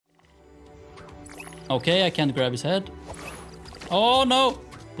Okay, I can't grab his head. Oh no!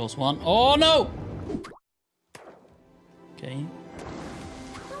 Close one. Oh no! Okay.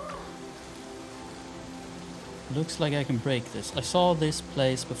 Looks like I can break this. I saw this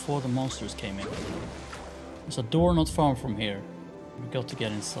place before the monsters came in. There's a door not far from here. We got to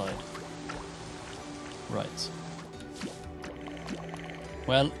get inside. Right.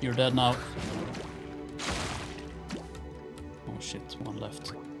 Well, you're dead now. Oh shit, one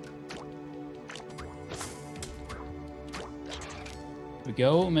left. Here we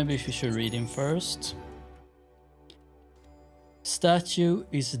go. Maybe we should read him first. Statue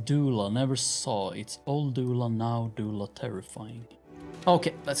is doula, never saw. It's old doula, now doula terrifying.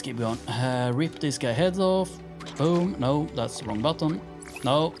 Okay, let's keep going. Rip this guy heads off. Boom. No, that's the wrong button.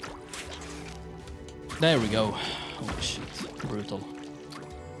 No. There we go. Holy shit. Brutal.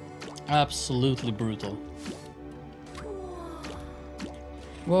 Absolutely brutal.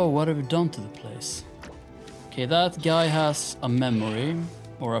 Whoa, what have we done to the place? Okay, that guy has a memory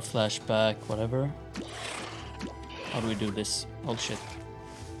or a flashback, whatever. How do we do this? Oh shit.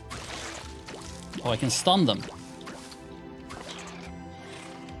 Oh, I can stun them.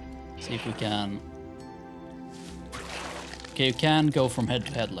 See if we can. Okay, you can go from head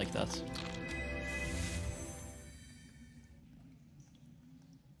to head like that.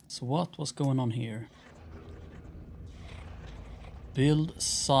 So what was going on here? Build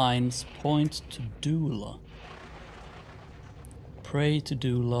signs, point to doula. Pray to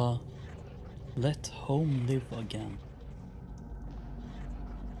doula. Let home live again.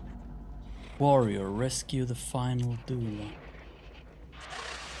 Warrior, rescue the final doula.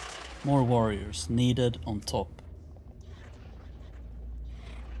 More warriors needed on top.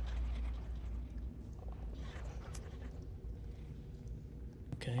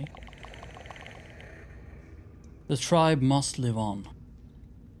 Okay. The tribe must live on.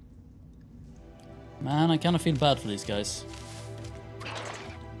 Man, I kind of feel bad for these guys.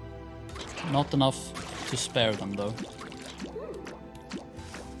 Not enough to spare them though.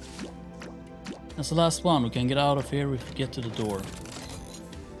 That's the last one. We can get out of here if we get to the door.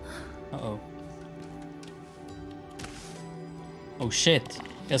 Uh-oh. Oh shit.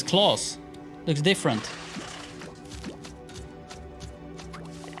 He has claws. Looks different.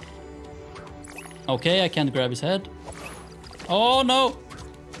 Okay, I can't grab his head. Oh no!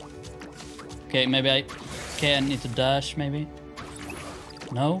 Okay, maybe I... Okay, I need to dash maybe.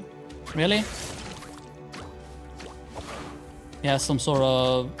 No? Really? He has some sort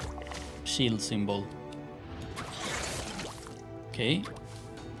of shield symbol. Okay.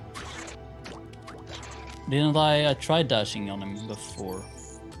 Didn't I tried dashing on him before.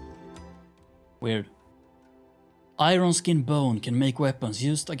 Weird. Iron skin bone can make weapons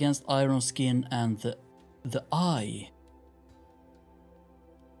used against iron skin and the eye.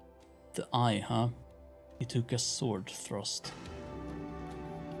 The eye, huh? He took a sword thrust.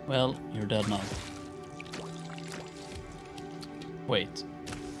 Well, you're dead now. Wait.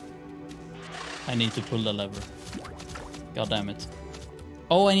 I need to pull the lever. God damn it.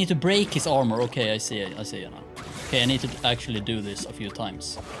 Oh, I need to break his armor. Okay, I see it now. Okay, I need to actually do this a few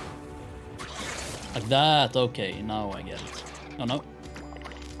times. Like that. Okay, now I get it. Oh no.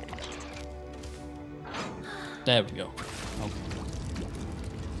 There we go. Okay.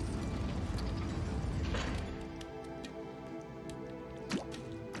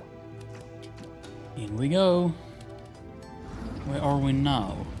 In we go. Where are we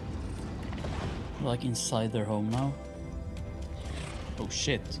now? Like inside their home now. Oh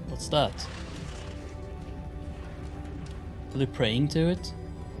shit, what's that? Are they praying to it?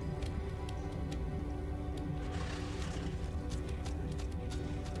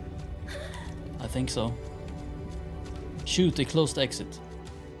 I think so. Shoot, they closed the exit.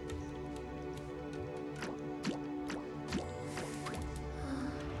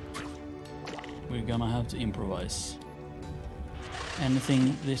 We're gonna have to improvise.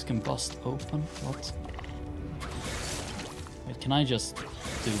 Anything this can bust open? What? Wait, can I just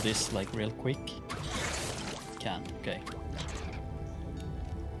do this like real quick? Can, okay.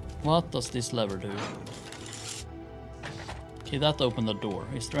 What does this lever do? Okay, that opened the door.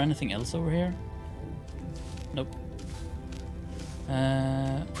 Is there anything else over here? Nope.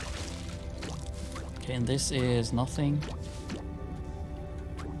 Okay, and this is nothing.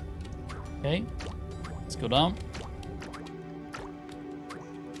 Okay, let's go down.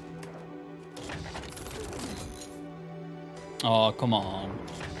 Oh, come on.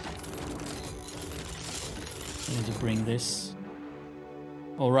 I need to bring this.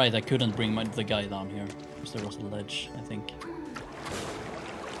 Oh, right, I couldn't bring the guy down here because there was a ledge, I think.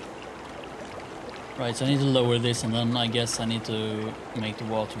 Right, so I need to lower this and then I guess I need to make the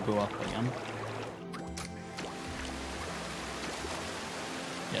water go up again.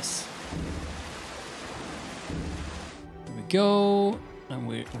 Yes. There we go. Then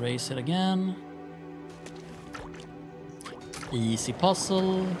we raise it again. Easy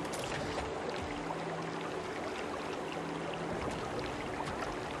puzzle.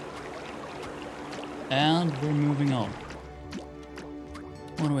 And we're moving on.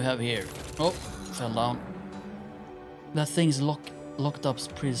 What do we have here? Oh, fell down. That thing's locked up's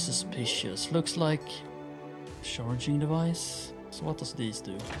pretty suspicious. Looks like charging device. So what does these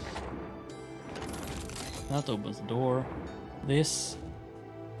do? That opens the door. This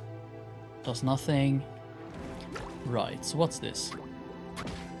does nothing. Right, so what's this?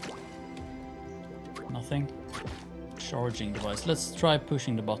 Nothing. Charging device. Let's try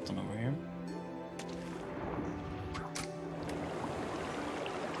pushing the button over here.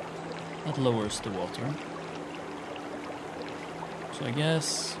 That lowers the water. So I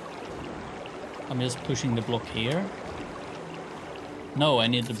guess I'm just pushing the block here. No, I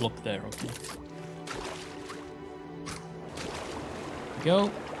need the block there, okay. Go.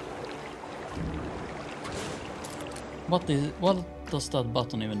 What does that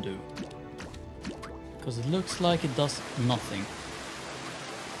button even do? Because it looks like it does nothing.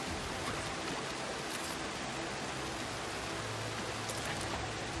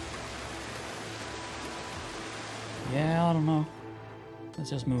 Yeah, I don't know. Let's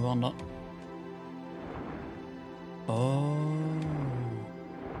just move on now. Oh.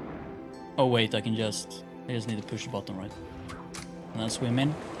 Oh wait, I just need to push the button, right? And then swim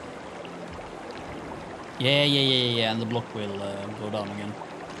in. Yeah, and the block will go down again.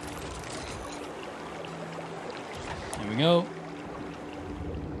 There we go.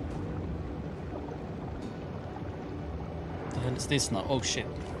 What the hell is this now? Oh shit.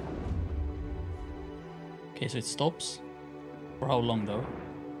 Okay, so it stops. For how long though?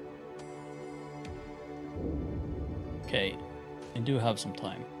 Okay, I do have some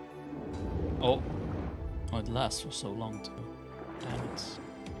time. Oh, it lasts for so long too. Damn it.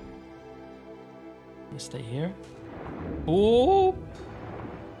 Let's stay here. Oh!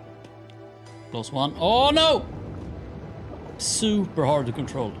 Close one. Oh no! Super hard to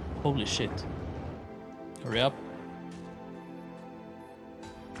control. Holy shit. Hurry up.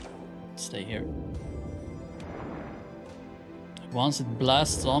 Stay here. Once it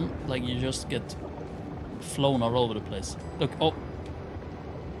blasts on, like you just get flown all over the place. Look, oh!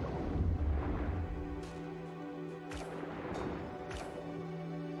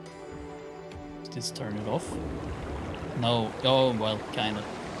 Did this turn it off? No. Oh, well, kinda.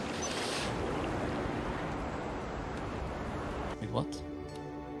 Wait, what?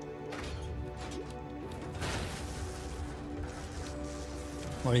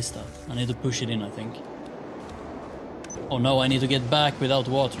 What is that? I need to push it in, I think. Oh no, I need to get back without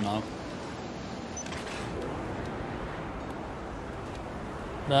water now.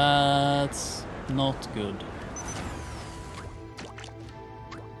 That's not good.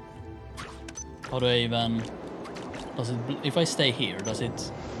 How do I even... Does it... If I stay here, does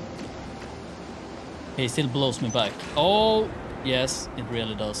it... Okay, it still blows me back. Oh! Yes, it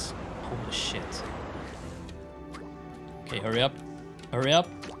really does. Holy shit. Okay, hurry up. Hurry up.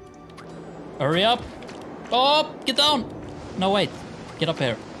 Hurry up! Oh! Get down! No, wait. Get up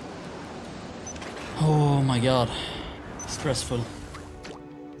here. Oh my god. Stressful.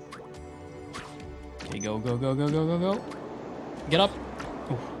 Okay, go, go, go, go, go, go, go. Get up.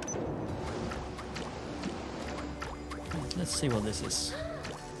 Ooh. Let's see what this is.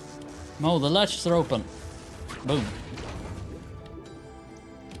 No, the latches are open. Boom.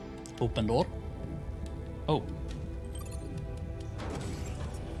 Open door. Oh.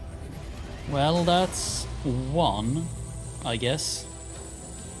 Well, that's one, I guess.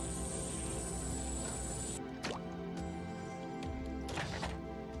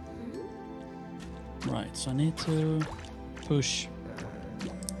 Right, so I need to push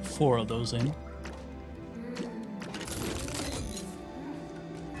 4 of those in.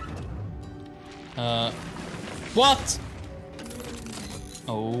 What?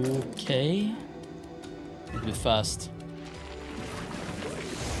 Okay. It'll be fast.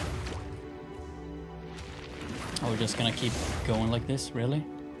 Oh, we're just gonna keep going like this, really?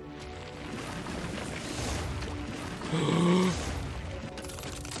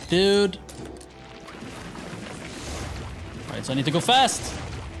 Dude! Right, so I need to go fast!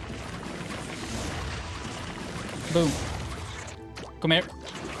 Boom. Come here.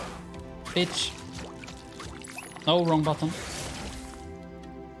 Bitch. No, wrong button.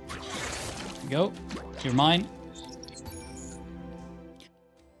 Go. You're mine.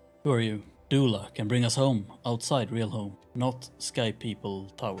 Who are you? Dula can bring us home. Outside real home. Not Sky People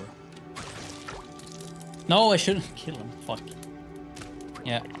Tower. No, I shouldn't kill him. Fuck.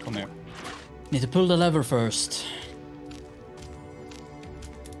 Yeah, come here. Need to pull the lever first.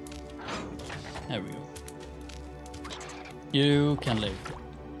 There we go. You can live.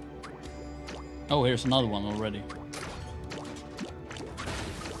 Oh, here's another one already.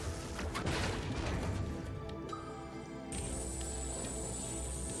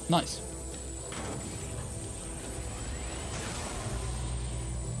 Nice.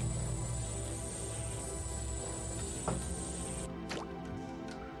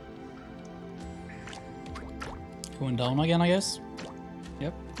 Going down again, I guess.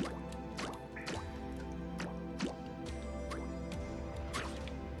 Yep.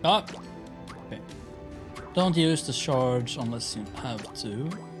 Ah! Okay. Don't use the charge unless you have to,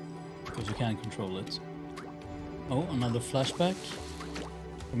 because you can't control it. Oh, another flashback.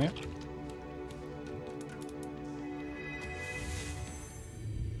 Come here.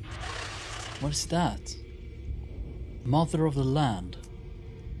 What is that? Mother of the land.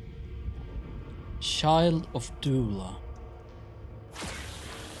 Child of Dula.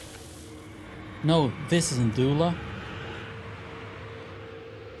 No, this isn't Dula.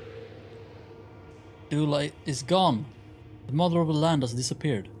 Dula is gone. The mother of the land has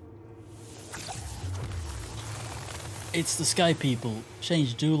disappeared. It's the sky people.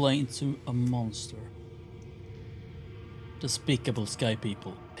 Changed Dula into a monster. Despicable sky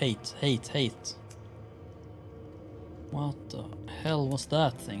people. Hate, hate, hate. What the hell was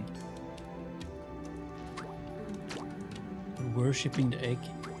that thing? Worshipping the egg.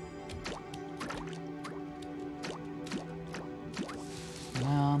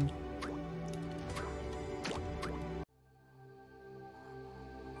 Man.